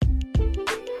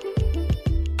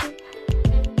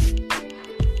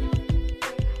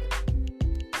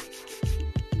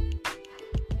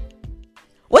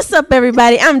What's up,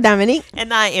 everybody? I'm Dominique.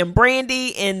 And I am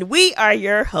Brandy, and we are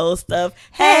your host of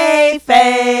Hey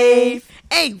Faith,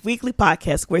 a weekly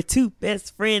podcast where two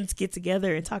best friends get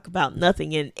together and talk about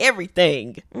nothing and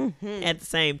everything at the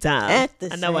same time.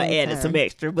 I know I added some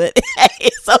extra, but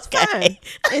it's okay.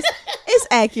 It's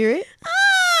accurate.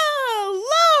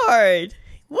 Oh, Lord.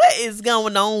 What is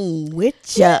going on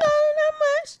with ya? Not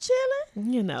much.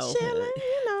 Chilling.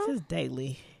 Just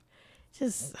daily.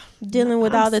 Just dealing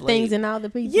with all the things and all the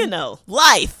people.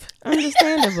 Life.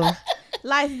 Understandable.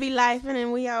 Life be life,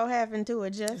 and we all having to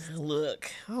adjust.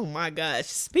 Look, oh my gosh.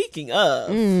 Speaking of,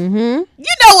 You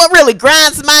know what really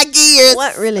grinds my gears?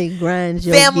 What really grinds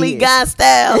your Family gears? Guy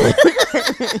style.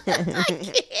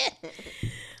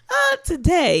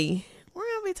 Today, we're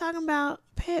going to be talking about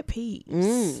pet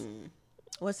peeves.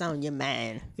 What's on your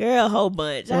mind? Girl, a whole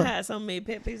bunch. I had so many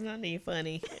pet peeves, not even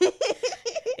funny.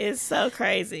 It's so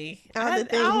crazy. I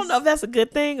don't know if that's a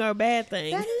good thing or a bad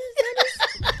thing. That is.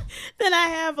 That I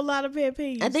have a lot of pet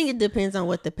peeves. I think it depends on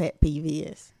what the pet peeve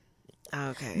is.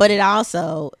 Okay. But it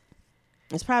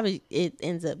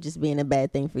ends up just being a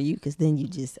bad thing for you because then you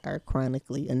just are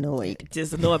chronically annoyed.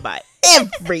 Just annoyed by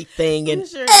everything and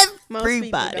Most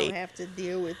everybody. people don't have to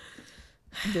deal with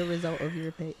the result of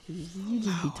your pet peeves. You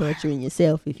just be torturing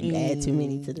yourself if you add too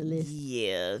many to the list.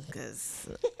 Yeah, because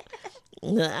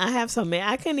I have so many.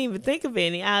 I couldn't even think of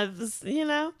any. I was,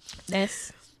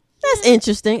 That's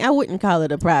interesting. I wouldn't call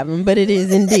it a problem, but it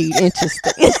is indeed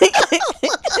interesting.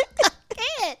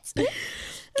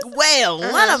 Well,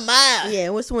 one of mine. Yeah,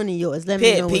 what's one of yours? Let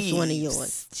me know peeves, what's one of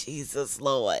yours. Jesus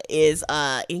Lord, is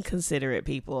inconsiderate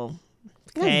people.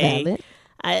 Okay. That's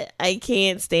valid. I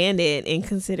can't stand it.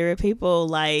 Inconsiderate people.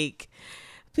 Like,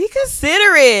 be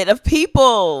considerate of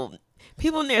people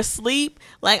in their sleep.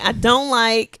 Like, I don't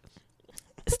like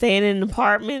staying in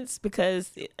apartments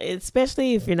because,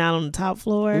 especially if you're not on the top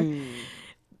floor,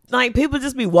 like, people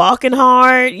just be walking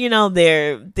hard.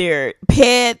 Their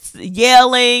pets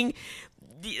yelling,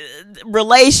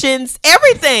 relations,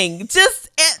 everything. Just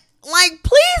like,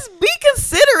 please be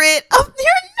considerate of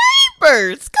your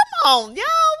neighbors. Come on, y'all.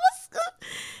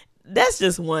 That's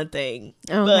just one thing.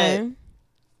 Okay.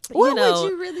 But, what would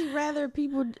you really rather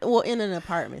people? Well, in an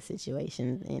apartment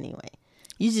situation, anyway,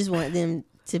 you just want them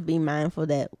to be mindful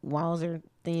that walls are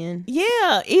thin.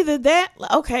 Yeah, either that.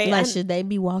 Okay, like should they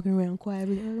be walking around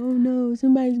quietly? Like, oh no,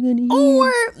 somebody's gonna hear.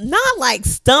 Or not like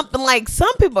stumping. Like,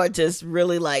 some people are just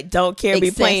really like don't care.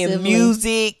 Be playing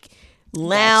music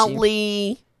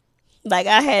loudly. Like,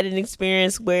 I had an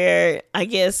experience where I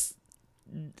guess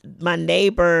my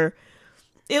neighbor.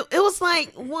 It was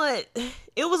like what?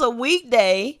 It was a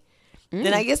weekday.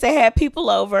 Then I guess they had people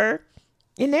over.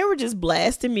 And they were just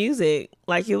blasting music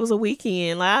like it was a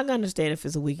weekend. Like, I can understand if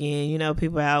it's a weekend,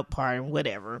 people out partying,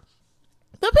 whatever.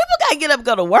 But people got to get up and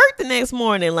go to work the next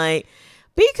morning. Like,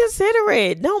 be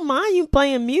considerate. Don't mind you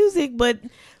playing music, but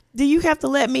do you have to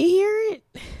let me hear it?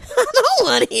 I don't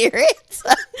want to hear it.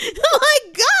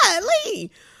 Like,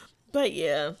 golly. But,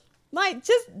 yeah. Like,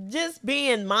 just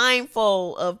being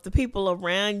mindful of the people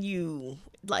around you.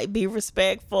 Like, be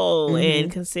respectful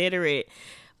and considerate.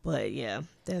 But, yeah.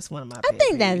 That's one of my pet I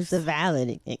think peeves. that is a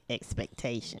valid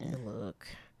expectation. Look,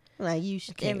 like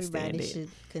everybody should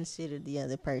consider the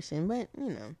other person, but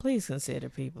please consider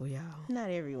people, y'all.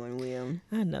 Not everyone will.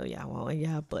 I know y'all won't.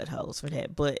 Y'all buttholes for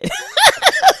that, but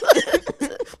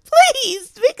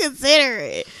please be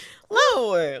considerate.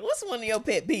 Lord, what's one of your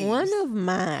pet peeves? One of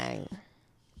my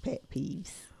pet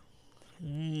peeves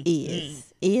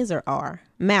is or are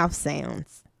mouth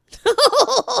sounds.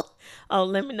 Oh,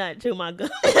 let me not chew my gum.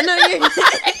 No, you're.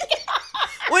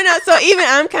 Well, no. So even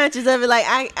I'm conscious of it. Like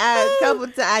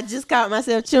I just caught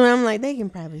myself chewing. I'm like, they can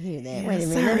probably hear that. Wait a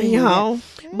minute, sorry, y'all.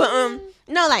 But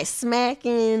no, like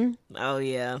smacking. Oh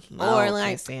yeah, or I like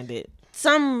can't stand it.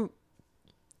 Some.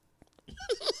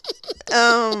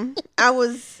 I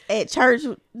was at church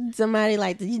with somebody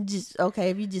like if you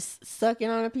just sucking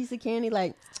on a piece of candy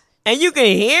like. And you can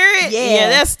hear it?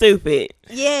 Yeah. That's stupid.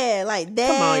 Yeah, like that.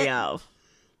 Come on, y'all.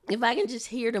 If I can just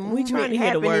hear the movement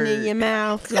happening in your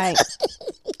mouth, like,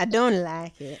 I don't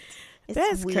like it.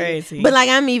 That's weird. Crazy. But, like,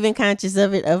 I'm even conscious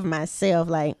of it of myself.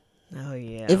 Like, oh,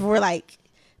 yeah. If we're, like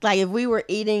if we were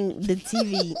eating the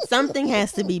TV, something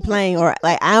has to be playing. Or,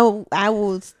 like, I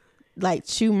will, like,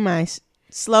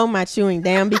 slow my chewing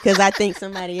down because I think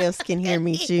somebody else can hear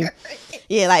me chew.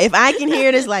 Yeah, like, if I can hear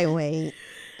it, it's like, wait.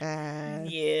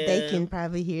 They can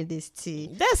probably hear this too.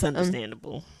 That's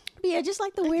understandable. Yeah, just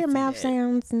like the weird mouth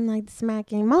sounds and like the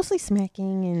smacking, mostly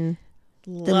smacking and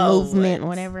the movement,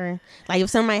 whatever. Like if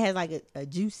somebody has like a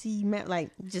juicy mouth, like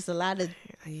just a lot of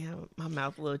Yeah, my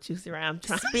mouth a little juicy around. I'm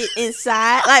trying spit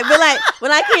inside, like, but like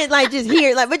when I can't like just hear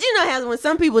it, like, but you know how when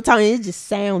some people talking, it just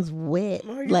sounds wet.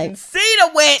 Or you like can see the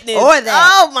wetness, or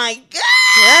that. Oh my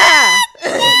god!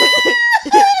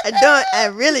 Yeah. I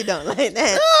really don't like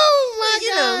that. Oh my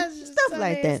god! Stuff so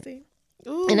like nasty.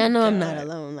 That. Ooh, and I know I'm not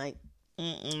alone. Like,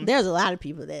 there's a lot of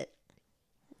people that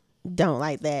don't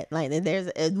like that. Like, there's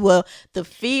the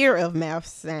fear of mouth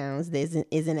sounds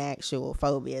is an actual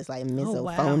phobia. It's like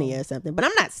misophonia or something. But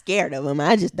I'm not scared of them.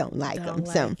 I just don't like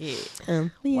them. Yeah.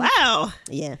 Wow.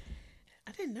 Yeah.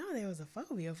 I didn't know there was a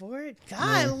phobia for it.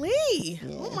 Golly.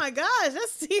 Yeah. Oh my gosh,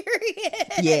 that's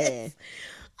serious. Yeah.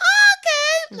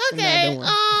 Okay.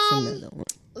 Another one.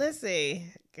 Let's see.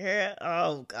 Girl,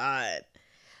 oh God.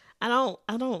 I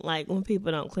don't like when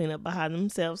people don't clean up behind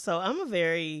themselves. So I'm a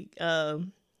very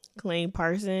clean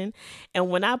person, and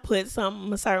when I put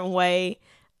something a certain way,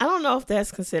 I don't know if that's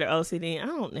considered OCD. I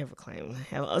don't never claim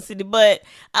I have OCD, but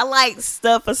I like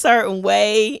stuff a certain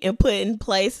way and put in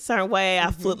place a certain way.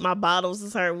 I flip my bottles a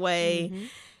certain way,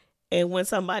 and when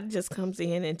somebody just comes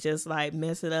in and just like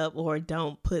mess it up or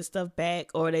don't put stuff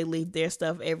back or they leave their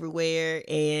stuff everywhere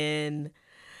and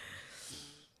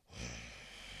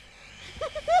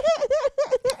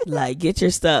like, get your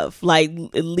stuff, like,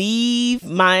 leave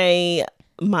my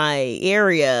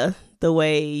area the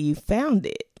way you found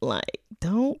it. Like,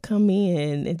 don't come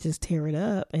in and just tear it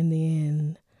up. And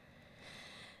then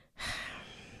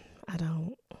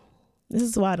this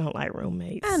is why I don't like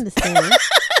roommates. I understand.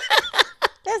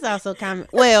 That's also common.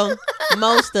 Well,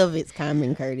 most of it's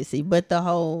common courtesy, but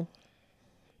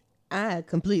I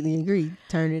completely agree.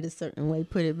 Turn it a certain way,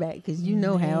 put it back, because you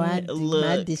know how I do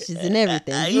my dishes and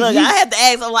everything. I have to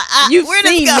ask. I'm like, you've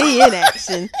seen me in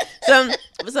action.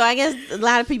 So I guess a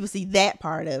lot of people see that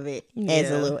part of it as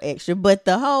a little extra, but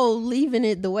the whole leaving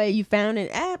it the way you found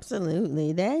it,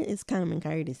 absolutely, that is common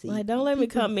courtesy. Like, don't let me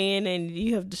come in and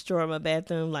you have destroyed my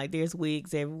bathroom. Like, there's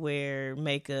wigs everywhere,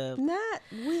 makeup, not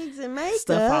wigs and makeup,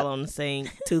 stuff all on the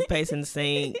sink, toothpaste in the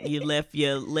sink. You left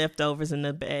your leftovers in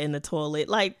the toilet.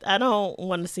 Like, I don't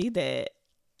want to see that.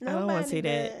 I don't want to see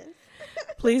that.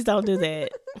 Please don't do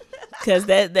that. Because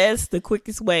that's the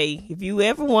quickest way. If you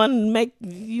ever want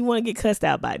to get cussed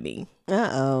out by me,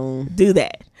 do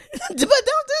that. But don't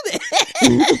do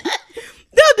that.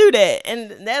 Don't do that.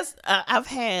 And that's I've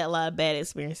had a lot of bad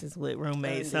experiences with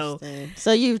roommates.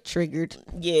 So you've triggered.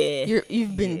 Yeah,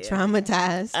 you've been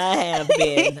traumatized. I have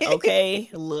been. Okay,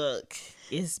 look,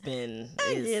 it's get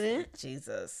it.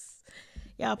 Jesus,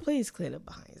 y'all, please clean up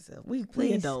behind yourself.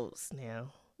 We adults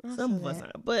now. Some of us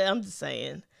aren't, but I'm just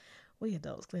saying. We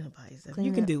adults, clean up by yourself.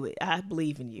 You can do it. I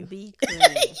believe in you. Be clean. You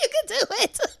can do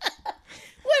it.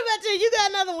 What about you? You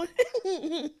got another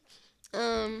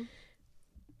one?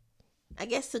 I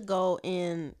guess to go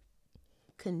in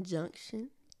conjunction.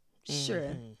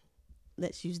 Sure.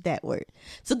 Let's use that word.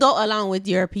 So go along with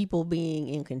your people being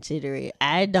inconsiderate.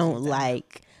 I don't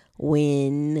like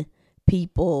when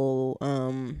people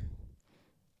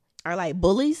are like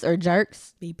bullies or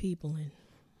jerks. Be peopling.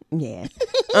 Yeah.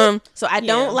 So I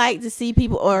don't like to see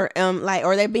people or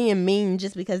they're being mean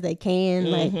just because they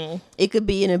can. Like, it could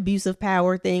be an abuse of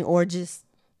power thing, or just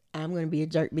I'm going to be a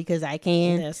jerk because I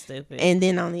can. That's stupid. And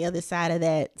then on the other side of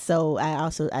that, so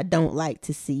I don't like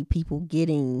to see people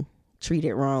getting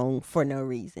treated wrong for no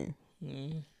reason.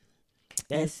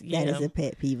 That is a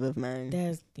pet peeve of mine.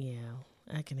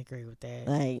 I can agree with that.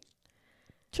 Like,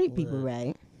 treat people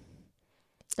right.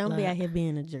 Don't be out here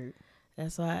being a jerk.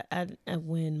 That's why I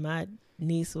when my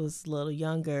niece was a little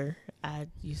younger, I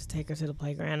used to take her to the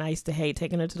playground. I used to hate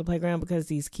taking her to the playground because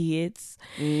these kids,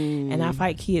 and I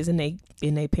fight kids and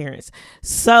they parents.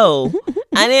 So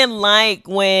I didn't like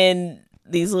when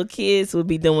these little kids would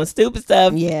be doing stupid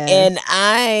stuff. Yeah. And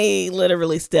I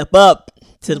literally step up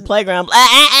to the playground.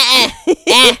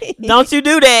 Don't you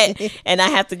do that. And I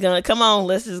have to go, come on,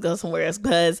 let's just go somewhere else,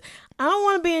 because I don't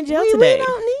want to be in jail today. We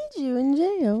don't need you in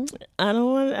jail. I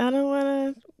don't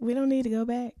want to. We don't need to go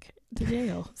back to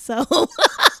jail. So,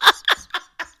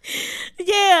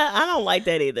 yeah, I don't like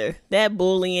that either. That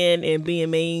bullying and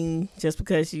being mean just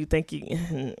because you think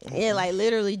you. Yeah, like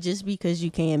literally just because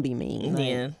you can be mean. Like,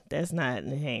 yeah, that's not.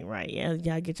 It ain't right. Yeah,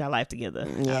 y'all get your life together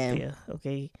out there,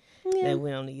 okay? Yeah. That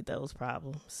we don't need those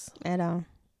problems at all.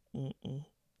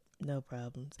 No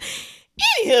problems.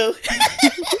 Anywho.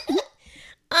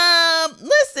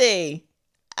 Let's see.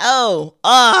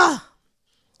 I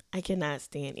cannot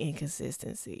stand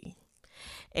inconsistency.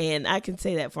 And I can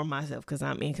say that for myself because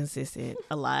I'm inconsistent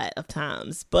a lot of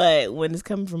times. But when it's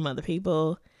coming from other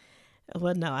people,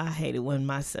 well, no, I hate it when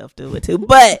myself do it too.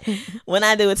 But when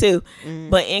I do it too.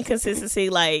 But inconsistency,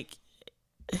 like,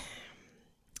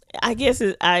 I guess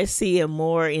I see it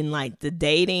more in like the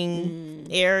dating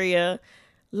area.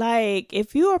 Like,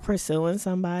 if you are pursuing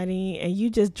somebody and you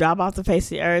just drop off the face of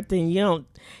the earth and you don't,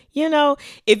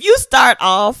 if you start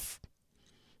off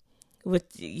with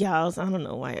y'all, I don't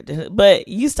know why I did it, but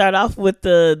you start off with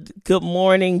the good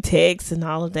morning text and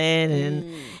all of that,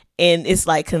 and it's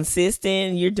like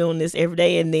consistent. You're doing this every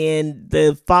day, and then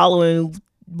the following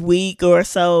week or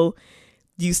so,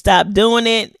 you stop doing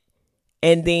it,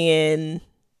 and then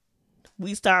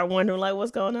we start wondering, like,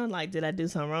 what's going on? Like, did I do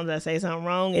something wrong? Did I say something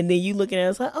wrong? And then you looking at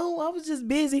us like, oh, I was just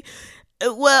busy.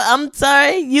 Well, I'm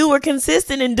sorry. You were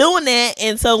consistent in doing that.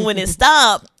 And so when it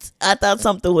stopped, I thought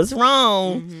something was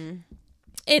wrong. Mm-hmm.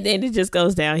 And then it just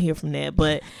goes downhill from that.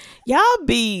 But y'all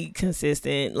be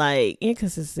consistent. Like,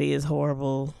 inconsistency is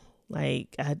horrible.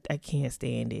 Like, I can't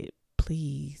stand it.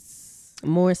 Please.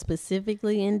 More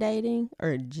specifically in dating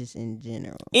or just in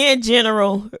general? In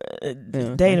general.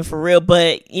 Dating for real.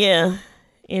 But, yeah.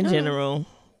 In general,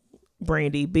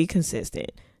 Brandy, be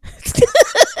consistent.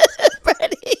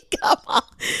 Brandy, come on.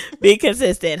 Be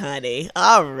consistent, honey.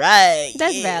 All right.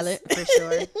 That's valid, for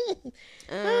sure.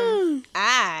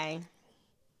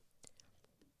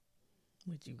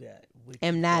 What you got?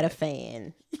 Am not a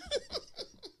fan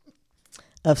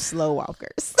of slow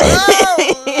walkers.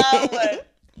 Oh,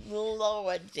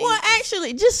 Lord Jesus. Well,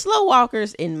 actually, just slow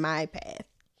walkers in my path.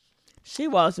 She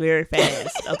walks very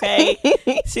fast, okay?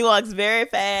 She walks very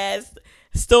fast.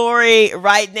 Story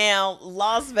right now,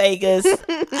 Las Vegas.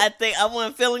 I think I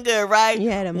wasn't feeling good, right? You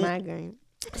had a migraine.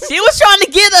 She was trying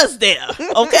to get us there,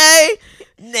 okay?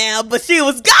 Now, but she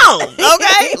was gone,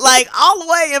 okay? Like,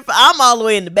 I'm all the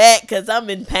way in the back because I'm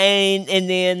in pain. And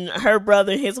then her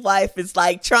brother and his wife is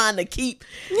like trying to keep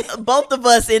both of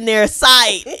us in their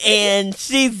sight. And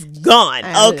she's gone,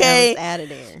 okay? I was out of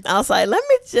there. I was like, let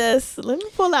me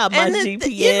pull out my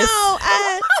GPS.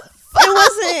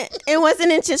 It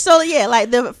wasn't intentional. So yeah, like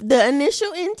the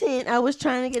initial intent, I was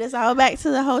trying to get us all back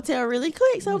to the hotel really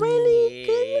quick. So Randy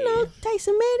could, take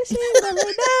some medicine,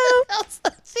 lay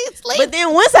down. But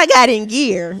then once I got in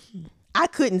gear, I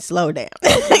couldn't slow down.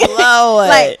 Lord.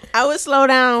 Like I would slow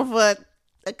down for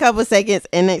a couple seconds,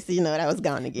 and next thing you know, I was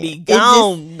gone again. Be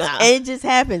gone. It just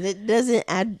happens. It doesn't.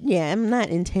 I'm not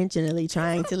intentionally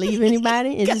trying to leave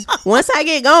anybody. It just once I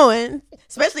get going,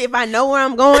 especially if I know where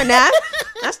I'm going now,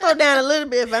 I slow down a little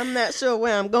bit if I'm not sure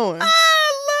where I'm going.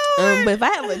 But if I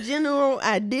have a general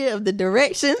idea of the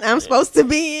direction I'm supposed to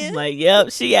be in, like, yep,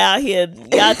 she out here.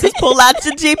 Y'all just pull out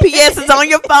your GPSs on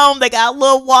your phone. They got a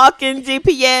little walking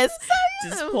GPS.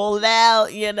 Just pull it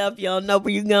out. If you don't know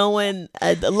where you're going.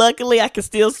 Luckily, I can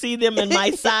still see them in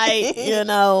my sight.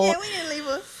 Yeah, we didn't leave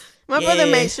her. My brother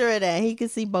made sure that he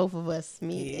could see both of us.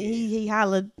 He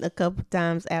hollered a couple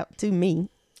times out to me.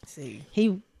 See,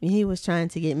 he was trying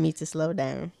to get me to slow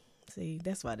down. See,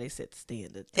 that's why they set the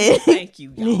standard. Thank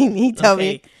you, y'all. He told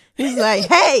me, he's like,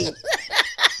 hey,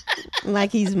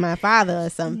 like he's my father or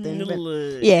something. But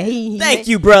yeah, thank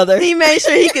you, brother. He made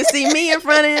sure he could see me in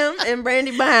front of him and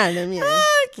Brandy behind him. Yeah,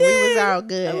 we was all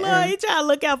good. He trying to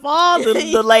look out for all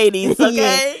the ladies.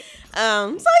 Okay.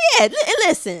 So yeah,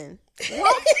 listen,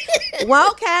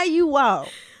 walk how you walk.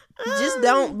 Just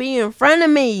don't be in front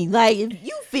of me. Like, if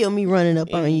you feel me running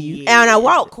up on you, and I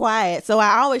walk quiet, so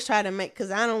I always try to make, because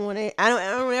I don't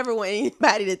ever want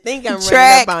anybody to think I'm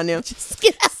running up on them.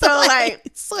 So like,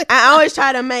 I always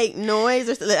try to make noise,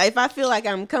 or if I feel like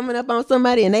I'm coming up on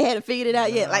somebody and they hadn't figured it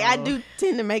out yet, like I do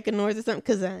tend to make a noise or something,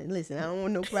 because I don't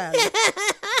want no problem.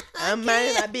 I'm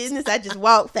minding my business. I just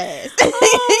walk fast.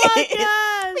 Oh my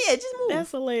God. Yeah, just move.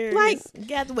 That's hilarious. Like,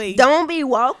 got the way. Don't be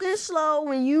walking slow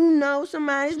when you know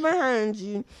somebody's behind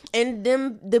you, and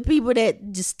the people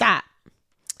that just stop.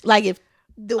 Like if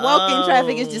the walking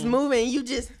traffic is just moving, and you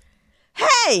just,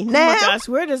 hey, now. Oh my gosh,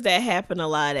 where does that happen a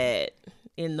lot at?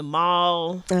 In the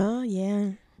mall. Oh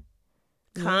yeah.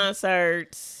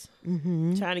 Concerts.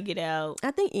 Mm-hmm. Trying to get out.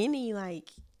 I think any like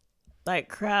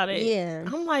crowded. Yeah.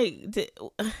 I'm like,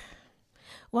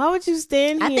 why would you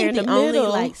stand here I think in the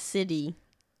middle? only city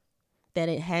that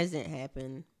it hasn't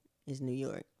happened is New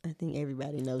York. I think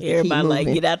everybody knows. Everybody to keep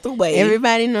moving. Get out the way.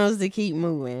 Everybody knows to keep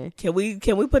moving. Can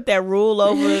we put that rule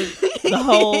over the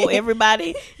whole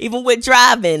everybody? Even with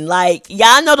driving, like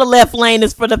y'all know the left lane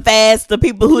is for the fast, the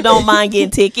people who don't mind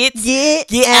getting tickets. Get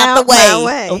out the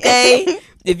way. Okay.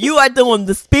 If you are doing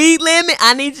the speed limit,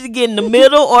 I need you to get in the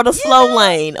middle or the slow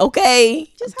lane,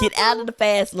 okay? Just get out of the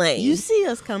fast lane. You see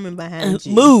us coming behind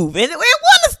you. Move. And we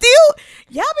want to still.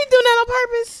 Y'all be doing that on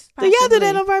purpose? Possibly. Do y'all do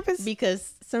that on purpose?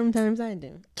 Because sometimes I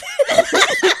do.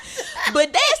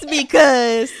 But that's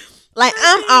because, like,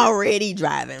 I'm already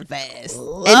driving fast.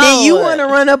 Lord. And then you want to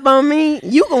run up on me,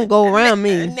 you going to go around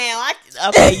me. Now,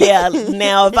 Okay, yeah.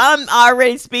 Now, if I'm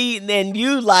already speeding, then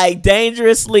you like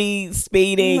dangerously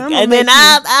speeding, and then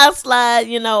I'll slide,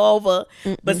 over.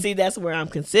 Mm-mm. But see, that's where I'm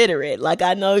considerate. Like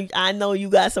I know you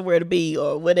got somewhere to be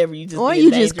or whatever. You just or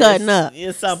you just cutting up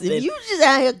or something. If you just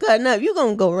out here cutting up, you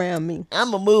gonna go around me.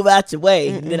 I'm gonna move out your way,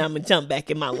 and then I'm gonna jump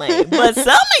back in my lane. But some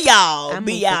of y'all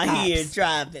be out here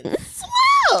driving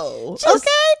slow,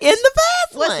 okay, in the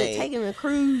fast lane. What's it, taking a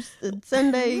cruise, a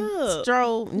Sunday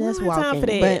stroll? That's walking. Time for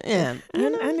that. But yeah,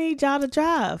 I need y'all to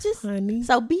drive, honey.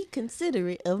 So be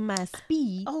considerate of my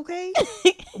speed, okay?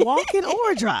 Walking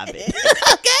or driving,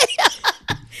 okay?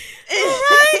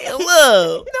 Right?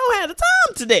 Look, you don't have the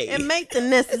time today, and make the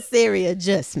necessary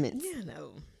adjustments.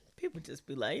 People just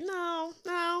be like, no,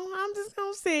 I'm just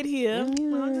gonna sit here.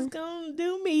 I'm just gonna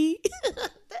do me.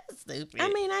 That's stupid. I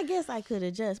mean, I guess I could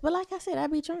adjust, but like I said, I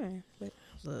be trying. But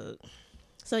look,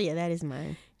 so yeah, that is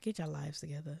mine. Get your lives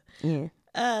together. Yeah.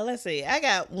 Let's see. I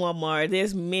got one more.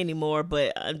 There's many more,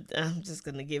 but I'm just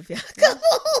gonna give y'all a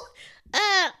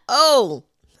couple.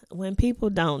 When people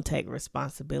don't take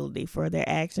responsibility for their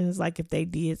actions, like if they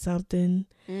did something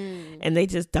and they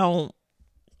just don't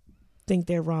think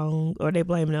they're wrong, or they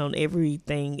blame it on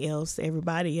everybody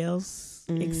else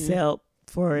except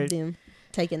for them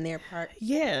taking their part.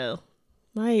 Yeah,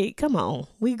 like come on,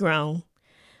 we grown.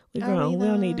 We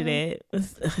don't need to do that.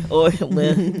 Or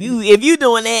if you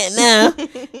doing that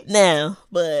now,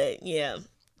 but yeah,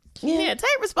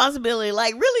 take responsibility.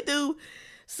 Like really do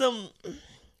some.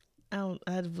 I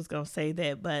was gonna say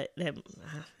that, but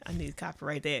I need to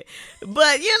copyright that.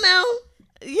 But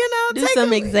do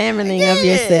some examining of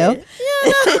yourself.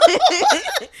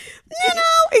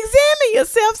 Examine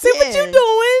yourself. See what you're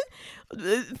doing.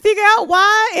 Figure out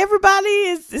why everybody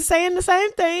is saying the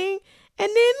same thing, and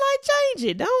then change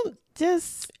it. Don't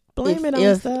just blame it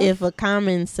on stuff. If a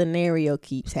common scenario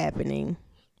keeps happening,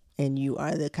 and you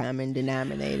are the common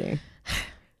denominator,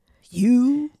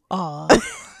 you are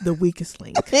the weakest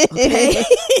link. Okay,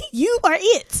 you are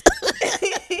it.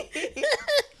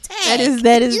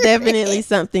 That is definitely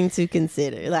something to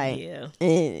consider. Like,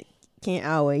 it can't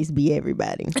always be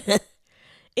everybody.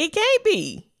 It can't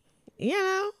be,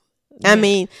 I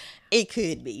mean, it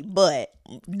could be, but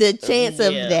the chance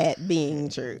of that being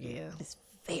true is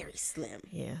very slim.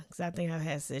 Yeah, because I think I've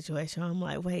had a situation where I'm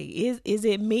like, wait, is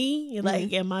it me? You're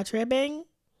like, am I tripping?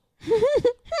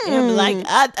 And I'm like,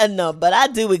 I know, but I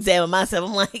do examine myself.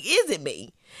 I'm like, is it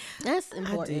me? That's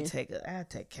important. I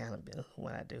take accountability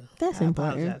when I do. That's I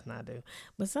important. apologize when I do.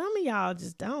 But some of y'all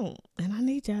just don't. And I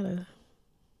need y'all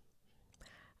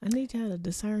to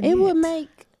discern it. Would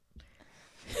make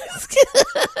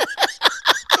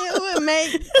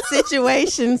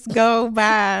situations go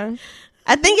by.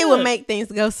 I think it would make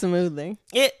things go smoother.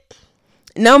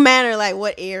 No matter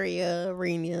what area,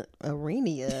 arena,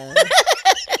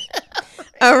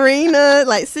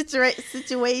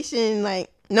 situation,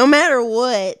 no matter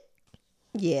what.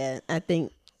 Yeah, I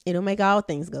think it'll make all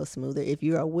things go smoother if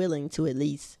you are willing to at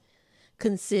least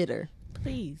consider,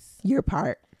 please, your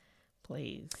part.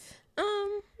 Please.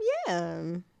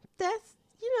 Yeah, that's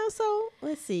So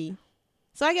let's see.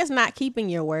 So I guess not keeping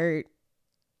your word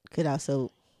could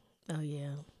also. Oh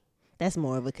yeah, that's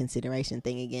more of a consideration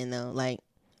thing again, though.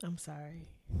 I'm sorry,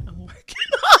 I'm working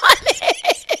on it.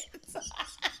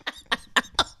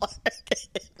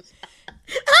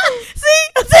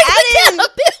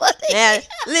 Now,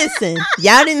 listen,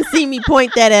 y'all didn't see me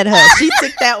point that at her. She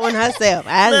took that one herself.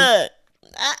 Look,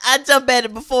 I jump at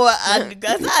it before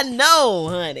because I know,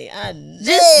 honey. I know.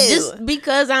 Just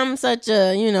because I'm such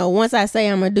a, once I say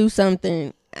I'm gonna do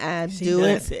something, she do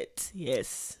it.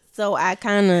 Yes. So I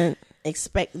kind of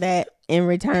expect that in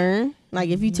return.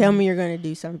 If you tell me you're gonna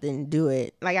do something, do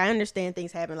it. I understand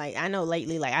things happen. I know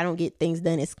lately, I don't get things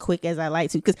done as quick as I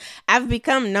like to because I've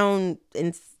become known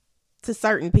to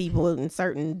certain people in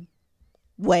certain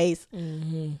ways.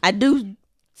 I do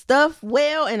stuff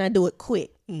well and I do it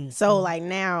quick. So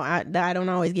now I don't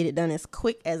always get it done as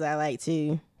quick as I like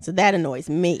to. So that annoys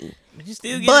me. But you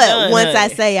still get it done, once honey. I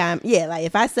say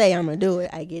if I say I'm gonna do it,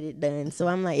 I get it done. So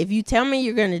I'm like, if you tell me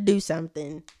you're gonna do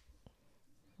something,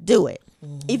 do it.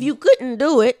 If you couldn't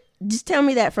do it, just tell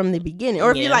me that from the beginning.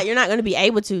 Or if you're not gonna be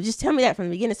able to, just tell me that from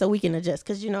the beginning so we can adjust.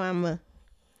 Because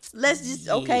let's just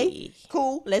okay,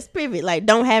 cool. Let's pivot.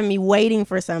 Don't have me waiting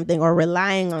for something or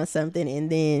relying on something, and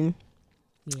then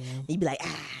you be like,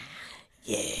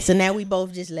 So now we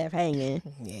both just left hanging.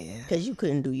 Yeah, because you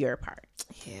couldn't do your part.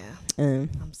 Yeah,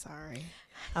 I'm sorry.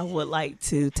 I would like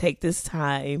to take this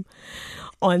time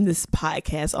on this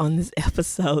podcast, on this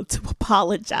episode, to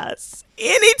apologize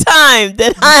anytime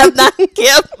that I have not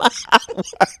kept my word.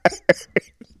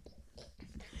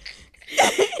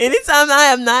 Anytime I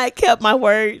have not kept my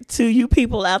word to you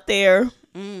people out there,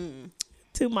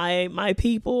 to my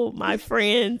people, my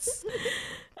friends,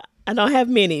 I don't have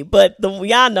many, but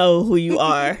y'all know who you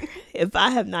are. If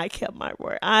I have not kept my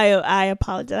word, I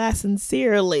apologize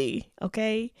sincerely.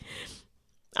 Okay,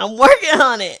 I'm working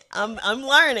on it. I'm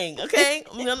learning. Okay,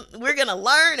 we're gonna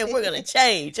learn and we're gonna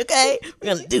change. Okay,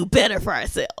 we're gonna do better for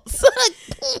ourselves.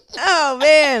 Oh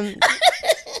man.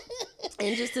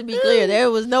 And just to be clear,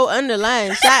 there was no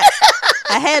underlying shot.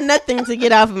 I had nothing to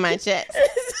get off of my chest.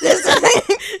 It's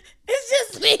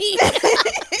just me.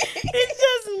 It's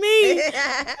just me.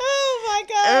 Oh my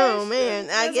gosh. Oh man,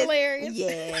 that's hilarious.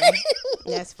 Yeah,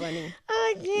 that's funny.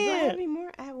 I Do I have any more?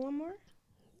 I have one more.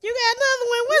 You got another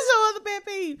one. What's your other pet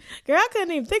peeve? Girl, I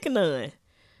couldn't even think of none.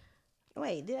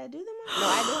 Wait, did I do them all? No,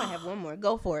 I do. I have one more.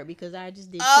 Go for it because I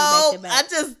just did two back to back. I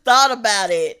just thought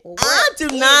about it. Well, I do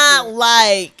not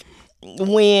like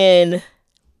when,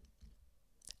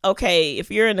 okay, if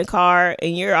you're in the car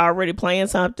and you're already playing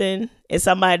something and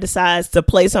somebody decides to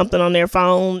play something on their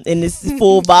phone and it's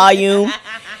full volume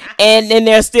and then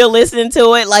they're still listening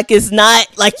to it like it's not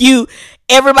like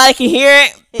everybody can hear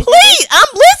it. Please, I'm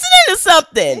listening to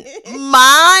something.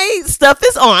 My stuff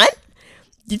is on.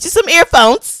 Get you some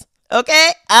earphones. Okay?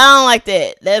 I don't like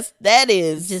that. That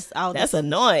is just all that's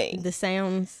annoying. The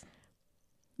sounds.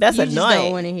 That's you annoying. You just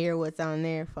don't want to hear what's on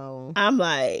their phone. I'm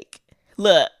like,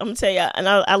 look, I'm gonna tell y'all, and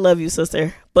I love you,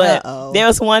 sister. But there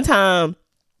was one time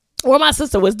where my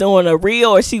sister was doing a reel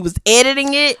or she was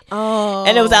editing it. Oh.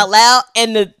 And it was out loud.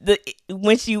 And the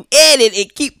when you edit,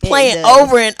 it keep playing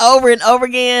over and over and over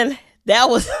again. That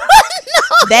was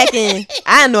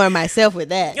I annoy myself with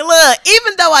that. Look,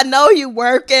 even though I know you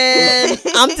working,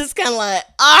 I'm just kind of like,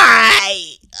 all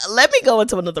right, let me go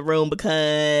into another room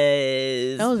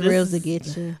because those reels will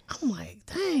get you. I'm like,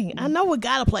 dang, I know we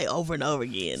gotta play over and over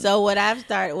again. So what I've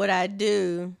started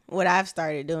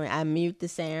doing, I mute the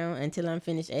sound until I'm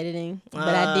finished editing.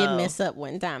 But I did mess up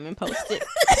one time and posted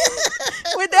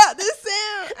without the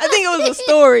sound. I think it was a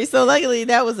story, so luckily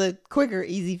that was a quicker,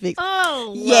 easy fix.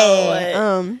 Oh, yeah.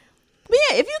 Lord. But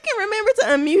yeah, if you can remember to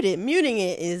unmute it, muting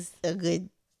it is a good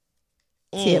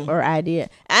tip or idea.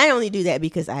 I only do that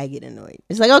because I get annoyed.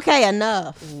 It's like, okay,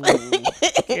 enough.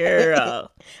 Girl.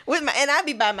 And I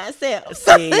be by myself.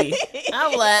 See,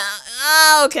 I'm like,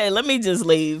 okay, let me just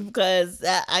leave because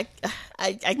I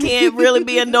can't really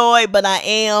be annoyed, but I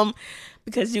am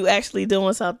because you actually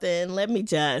doing something. Let me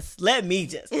just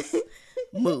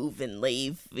move and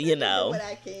leave, you know. What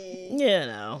I can.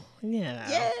 Yeah.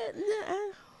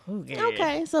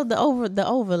 Okay, so the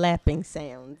overlapping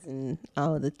sounds and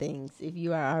all the things. If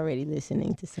you are already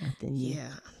listening to something, yeah,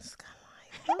 I'm just kind of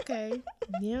like, okay,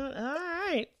 yeah, all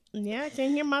right, yeah, I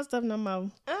can't hear my stuff no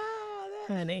more. Oh, that's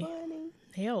honey, funny.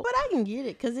 Help, but I can get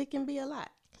it because it can be a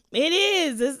lot. It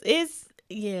is. It's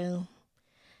yeah.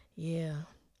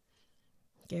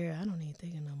 Girl, I don't even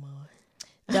think of no more.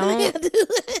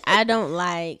 I don't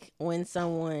like when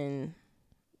someone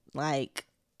like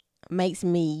makes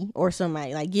me or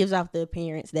somebody like gives off the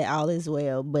appearance that all is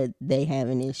well, but they have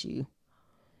an issue.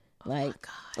 Like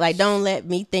don't let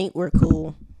me think we're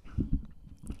cool,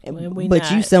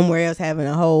 but you somewhere else having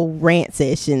a whole rant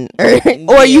session,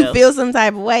 or you feel some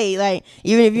type of way. Like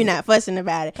even if you're not fussing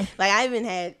about it. Like I even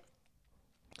had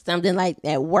something like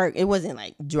at work. It wasn't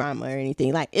like drama or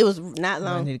anything. Like it was not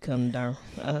long. I need to come down.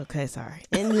 Okay, sorry.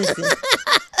 And listen.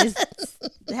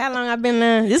 How long I've been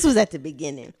there? This was at the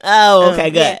beginning. Oh, okay,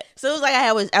 good. Yeah. So it was like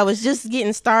I was just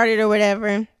getting started or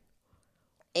whatever,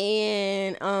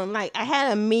 and like I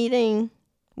had a meeting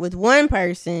with one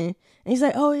person, and he's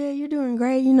like, "Oh yeah, you're doing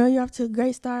great. You know, you're off to a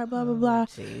great start. Blah blah blah,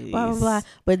 blah blah blah."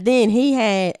 But then he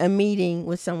had a meeting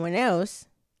with someone else,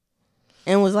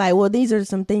 and was like, "Well, these are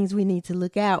some things we need to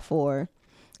look out for."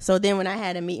 So then when I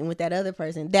had a meeting with that other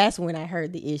person, that's when I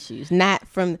heard the issues, not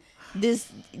from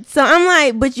this. So I'm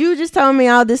like, but you just told me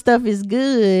all this stuff is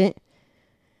good,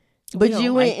 but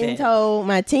you went and told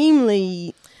my team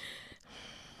lead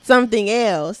something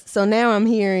else. So now I'm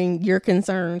hearing your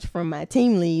concerns from my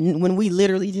team lead when we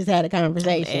literally just had a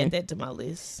conversation. Add that to my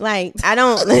list. Like I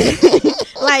don't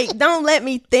like don't let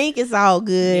me think it's all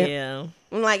good. Yeah.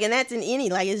 Like, and that's in any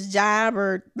like it's job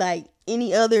or like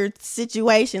any other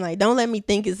situation. Like don't let me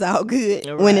think it's all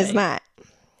good when it's not.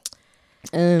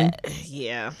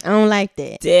 Yeah, I don't like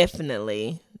that.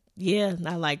 Definitely. Yeah,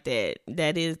 I like that.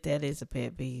 That is a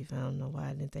pet peeve. I don't know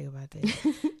why I didn't think about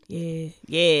that.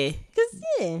 yeah. Cause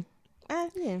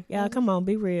y'all, come on,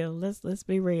 be real. Let's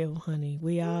be real, honey.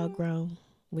 We all grown.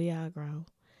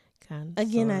 Kind of.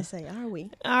 Again, I say, are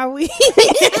we? Are we?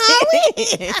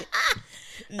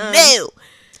 No.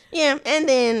 Yeah, and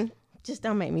then Just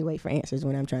don't make me wait for answers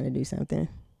when I'm trying to do something.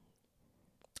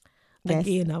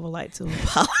 Again, I would like to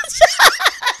apologize.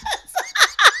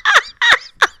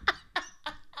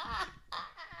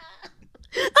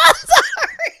 I'm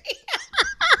sorry.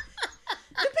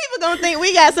 The people gonna think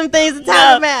we got some things to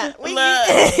talk about.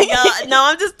 No,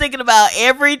 I'm just thinking about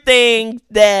everything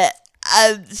that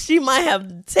she might have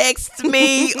texted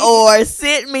me or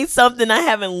sent me something I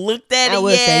haven't looked at. I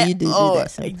will say you do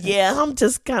that sometimes. Yeah, I'm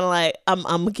just kind of like I'm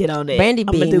gonna get on it. Brandy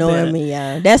be ignoring me,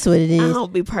 y'all. That's what it is. I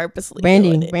don't be purposely.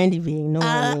 Brandy be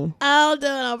ignoring me. I'll do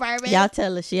it on purpose. Y'all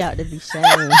tell her she ought to be shamed.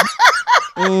 It's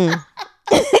not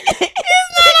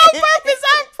on purpose.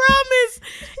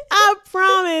 I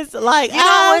promise. Like, you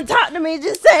don't want to talk to me,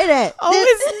 just say that. Oh,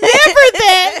 it's never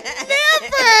that. Never.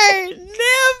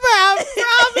 I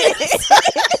promise.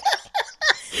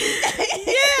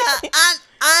 Yeah,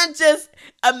 I'm just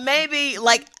maybe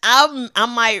like I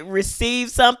might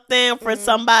receive something for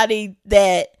somebody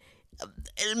that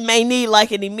may need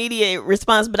like an immediate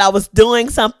response, but I was doing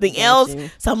something else,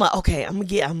 so I'm like, okay, I'm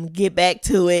gonna get back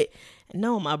to it.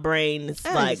 No, my brain is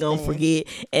like gonna forget,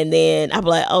 and then I'm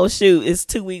like, oh shoot, it's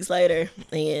 2 weeks later,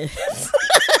 and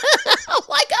I'm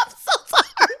like, I'm so sorry.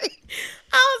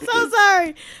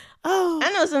 Oh,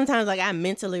 I know sometimes like I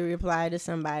mentally reply to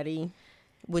somebody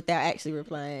without actually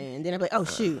replying, and then I'm like, oh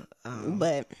shoot,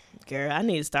 but girl, I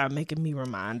need to start making me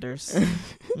reminders.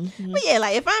 But yeah,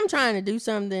 like if I'm trying to do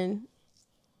something,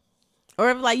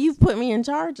 or if like you've put me in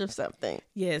charge of something,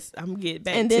 yes, I'm getting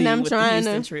back. And then I'm trying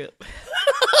to trip.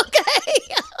 Okay,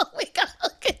 we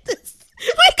gonna get this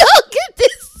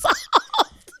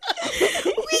solved.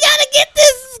 We gotta get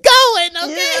this going,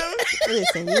 okay? Yeah.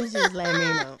 Listen, you just let me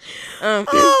know. Yeah, Lord.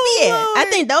 I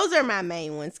think those are my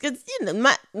main ones because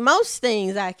most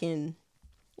things I can,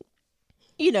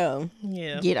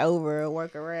 get over or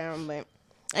work around, but.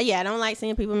 Yeah, I don't like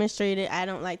seeing people mistreated. I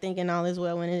don't like thinking all is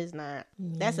well when it is not.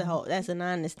 That's an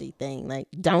honesty thing. Like,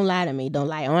 don't lie to me. Don't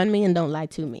lie on me and don't lie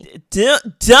to me. Do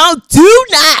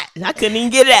not. I couldn't even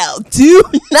get it out. Do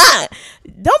not.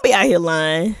 Don't be out here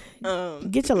lying.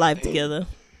 Get your life together.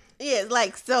 Yeah,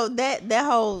 like, so that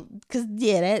whole, because,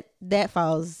 that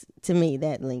falls, to me,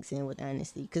 that links in with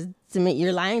honesty. Because, to me,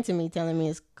 you're lying to me, telling me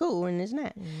it's cool and it's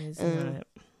not. It's not.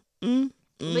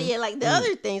 But yeah, like the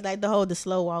other things, like the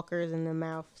slow walkers and the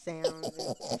mouth sounds,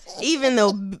 even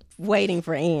though waiting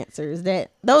for answers,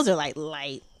 those are like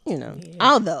light, Yeah.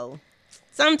 Although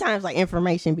sometimes like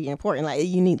information be important, like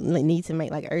you need to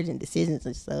make like urgent decisions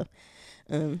and stuff.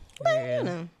 But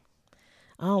I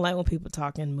don't like when people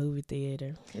talk in movie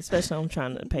theater, especially when I'm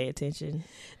trying to pay attention.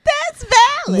 That's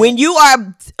valid. When you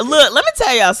are let me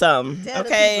tell y'all something. Tell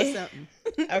okay. The people something.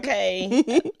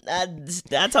 Okay,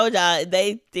 I told y'all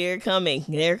they're coming.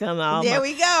 They're coming. There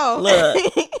we go. Look,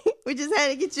 we just had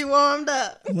to get you warmed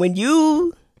up. When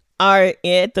you are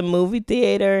at the movie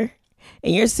theater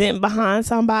and you're sitting behind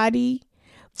somebody,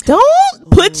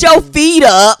 don't put your feet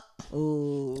up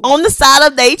on the side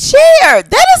of their chair.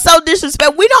 That is so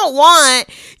disrespectful. We don't want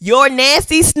your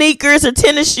nasty sneakers or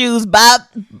tennis shoes by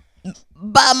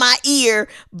my ear,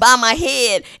 by my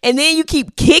head, and then you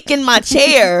keep kicking my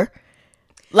chair.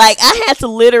 Like, I had to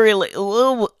literally,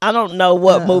 I don't know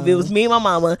what movie. It was me and my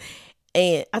mama,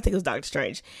 and I think it was Doctor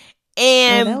Strange.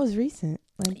 And that was recent.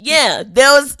 Yeah,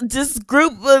 there was this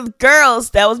group of girls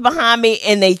that was behind me,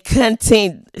 and they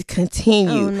continue.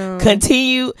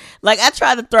 Like, I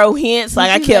tried to throw hints,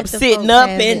 like I kept sitting up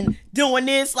and doing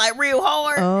this, like, real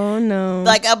hard. Oh, no.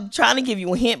 Like, I'm trying to give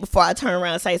you a hint before I turn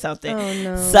around and say something. Oh,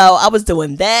 no. So, I was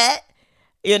doing that,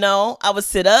 I would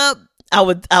sit up. I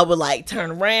would like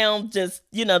turn around just,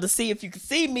 to see if you could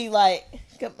see me, like,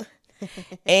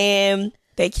 and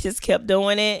they just kept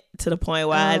doing it to the point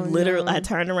where I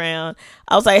turned around.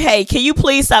 I was like, hey, can you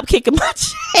please stop kicking my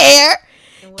chair?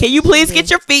 Can you please get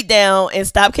your feet down and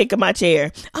stop kicking my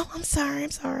chair? Oh, I'm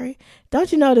sorry.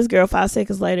 Don't you know this girl 5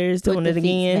 seconds later is doing it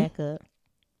again? Back up.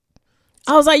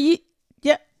 I was like,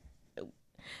 yeah.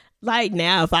 Like,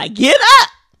 now if I get up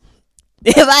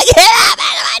out of my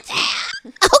chair,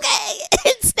 okay,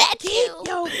 it's that you.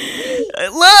 Look,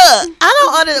 I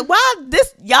don't understand why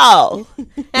this, y'all.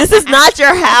 This is not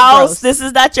your house. This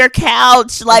is not your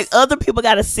couch. Like, other people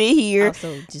got to sit here.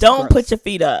 Don't put your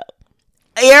feet up.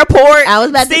 Airport. I was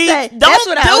about to say. Don't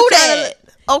do that.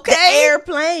 Okay. The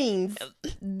airplanes.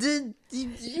 You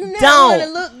never want to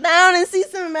look down and see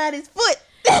somebody's foot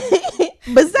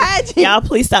beside you. Y'all,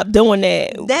 please stop doing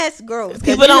that. That's gross.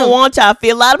 People don't want y'all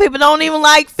feet. A lot of people don't even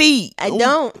like feet. I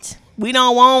don't. We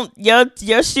don't want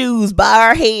your shoes by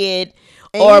our head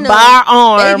or by our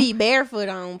arm. They be barefoot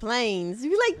on planes.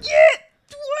 You be like, yeah,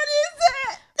 what is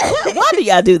that? Why do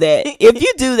y'all do that? If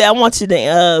you do that, I want you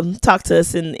to talk to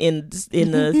us in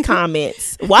the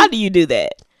comments. Why do you do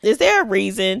that? Is there a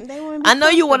reason? I know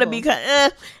you want to be you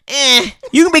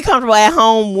can be comfortable at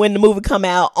home when the movie come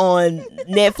out on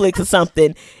Netflix or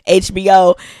something,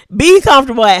 HBO. Be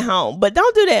comfortable at home, but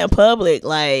don't do that in public,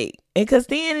 like. Because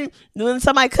then when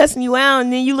somebody cussing you out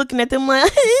and then you looking at them like,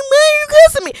 hey, why are you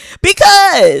cussing me?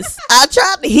 Because I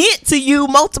tried to hint to you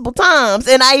multiple times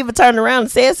and I even turned around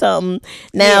and said something.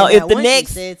 Now, if the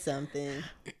next said something,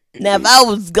 now if I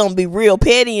was gonna be real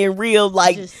petty and real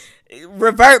like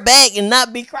revert back and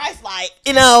not be Christ-like,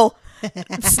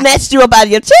 snatched you up out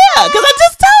of your chair because I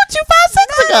just told you 5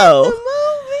 seconds ago.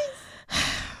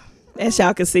 As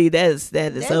y'all can see, that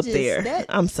is up there.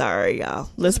 I'm sorry, y'all.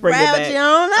 Let's bring it back.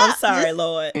 I'm sorry,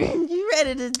 Lord. You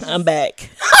ready to? I'm back.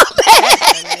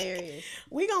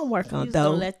 We gonna work on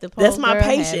though. That's my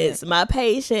patience. My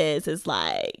patience is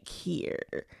like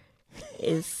here.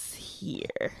 It's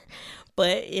here.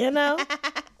 But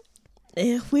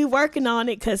we working on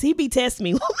it because he be testing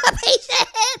me with my patience.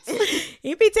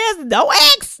 He be testing.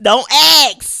 Don't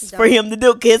ask for him to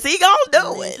do because he gonna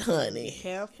do it, honey. Be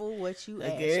careful what you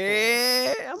ask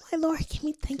for. I'm like, Lord,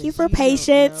 thank you for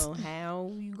patience. Don't know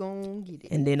how you gonna get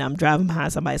it. And then I'm driving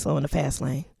behind somebody slow in the fast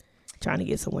lane, trying to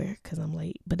get somewhere because I'm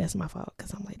late. But that's my fault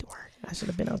because I'm late to work. I should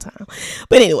have been on time.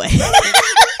 But anyway.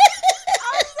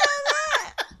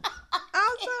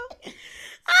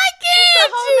 It's a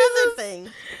whole other thing.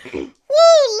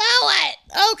 Woo, Lord.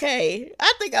 Okay.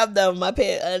 I think I'm done with my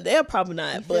pet. They're probably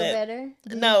not. You but feel better?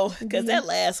 No, because that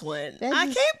last one, I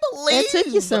can't believe. That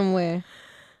took you somewhere.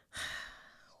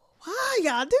 Why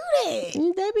y'all do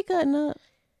that? They be cutting up.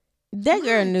 That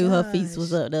girl knew her feet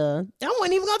was up there. I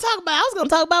wasn't even going to talk about I was going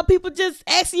to talk about people just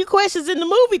asking you questions in the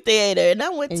movie theater. And I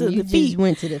went to the feet. You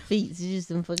went to the feet. You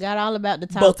just forgot all about the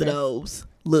top. Both of those.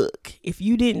 Look, if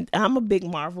you didn't, I'm a big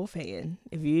Marvel fan.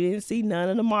 If you didn't see none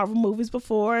of the Marvel movies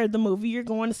before the movie you're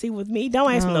going to see with me,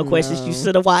 don't ask me no questions. You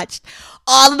should have watched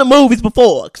all of the movies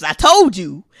before. Because I told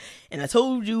you. And I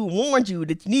told you, warned you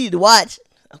that you needed to watch.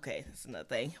 Okay, that's another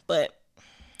thing. But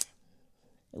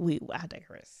I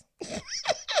digress.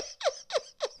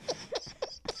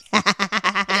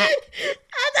 I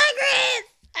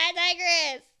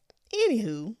digress.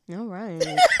 Anywho. All right.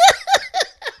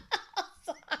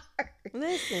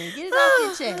 Listen, get it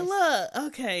off your chest. Look,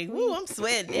 okay. Woo, I'm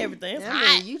sweating everything. It's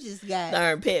hot. You just got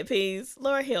darn pet peeves.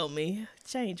 Lord help me.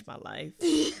 Change my life.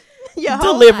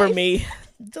 Deliver me.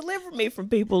 Deliver me from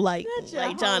people like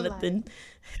Jonathan.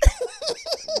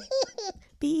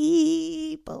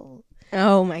 People.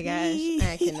 Oh my gosh.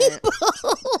 I cannot.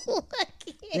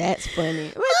 That's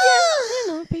funny.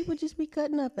 But people just be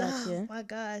cutting up out here. Oh my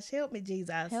gosh. Help me,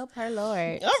 Jesus. Help her,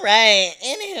 Lord. All right.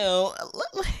 Anywho,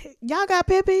 y'all got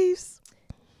pet peeves?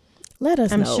 Let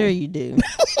us know. I'm sure you do.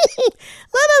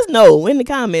 Let us know in the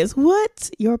comments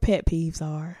what your pet peeves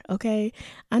are. Okay.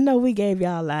 I know we gave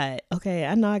y'all a lot. Okay.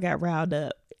 I know I got riled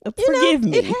up. Forgive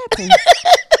me. It happens.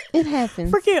 It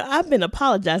happens. I've been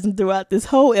apologizing throughout this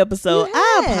whole episode.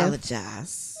 I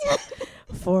apologize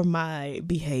for my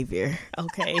behavior.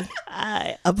 Okay.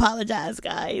 I apologize,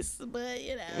 guys. But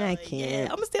I can't. Yeah,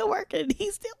 I'm still working.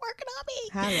 He's still working on me.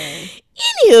 Hello.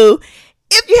 Anywho,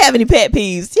 if you have any pet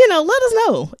peeves, let us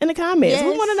know in the comments. Yes.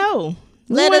 We want to know.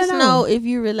 Let us know if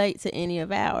you relate to any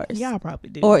of ours. Y'all probably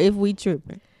do. Or if we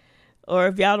tripping. Or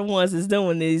if y'all the ones that's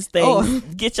doing these things,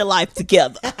 get your life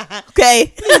together.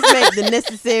 Okay? Please make the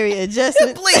necessary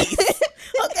adjustments. Please.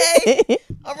 Okay?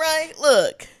 All right?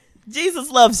 Look, Jesus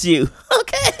loves you.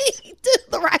 Okay? Do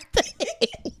the right thing.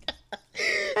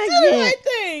 Do the right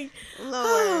thing. Lord.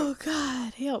 Oh,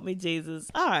 God. Help me, Jesus.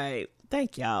 All right.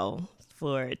 Thank y'all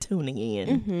for tuning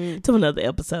in to another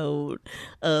episode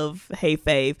of Hey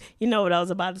Fave. You know what I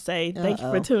was about to say? Thank you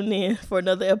for tuning in for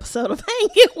another episode of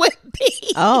Hanging with Me.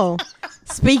 Oh,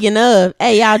 speaking of,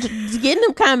 hey y'all, just get in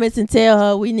them comments and tell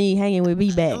her we need Hanging with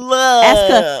Me back.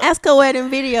 Ask her where them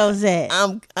videos at.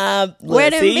 Where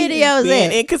them videos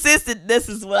at? Inconsistent. This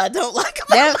is what I don't like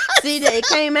about that it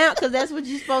came out because that's what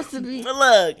you're supposed to be.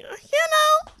 Look,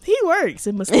 he works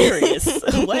in mysterious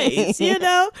ways.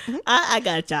 I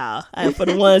got y'all. For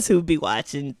the ones who be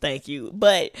watching, thank you.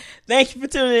 But thank you for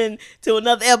tuning in to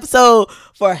another episode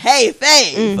for Hey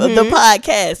Fave of the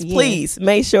podcast. Yeah. Please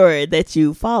make sure that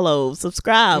you follow,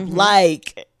 subscribe,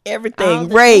 like everything,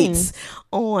 rates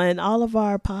on all of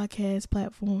our podcast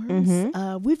platforms.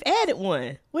 We've added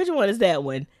one. Which one is that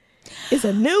one? It's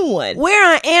a new one. We're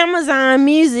on Amazon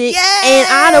Music Yay! and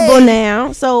Audible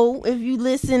now. So if you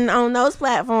listen on those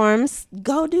platforms,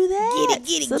 go do that.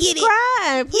 Get it.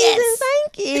 Subscribe. Please Yes.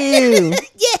 and thank you.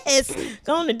 Yes.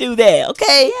 Go on and do that,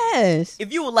 okay? Yes.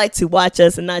 If you would like to watch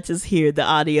us and not just hear the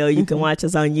audio, you can watch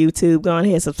us on YouTube. Go on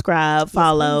ahead, subscribe,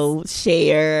 follow,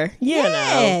 share.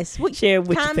 Yes. Share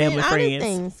with your Comment, family, other friends.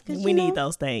 things, 'cause, We you need know,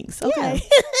 those things, yeah. okay?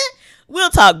 We'll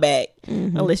talk back,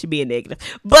 unless you're being negative.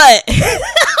 But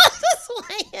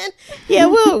yeah,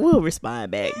 we'll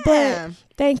respond back. Yeah. But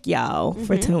thank y'all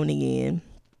for tuning in.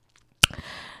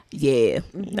 Yeah,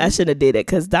 I should have did it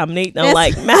because Dominique don't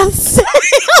like mouth sounds.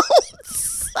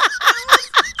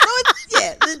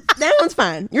 Yeah, that one's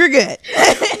fine. You're good.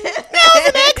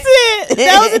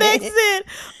 That was an accident.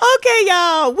 Okay,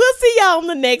 y'all. We'll see y'all on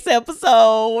the next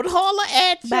episode. Holla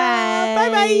at y'all. Bye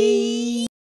bye.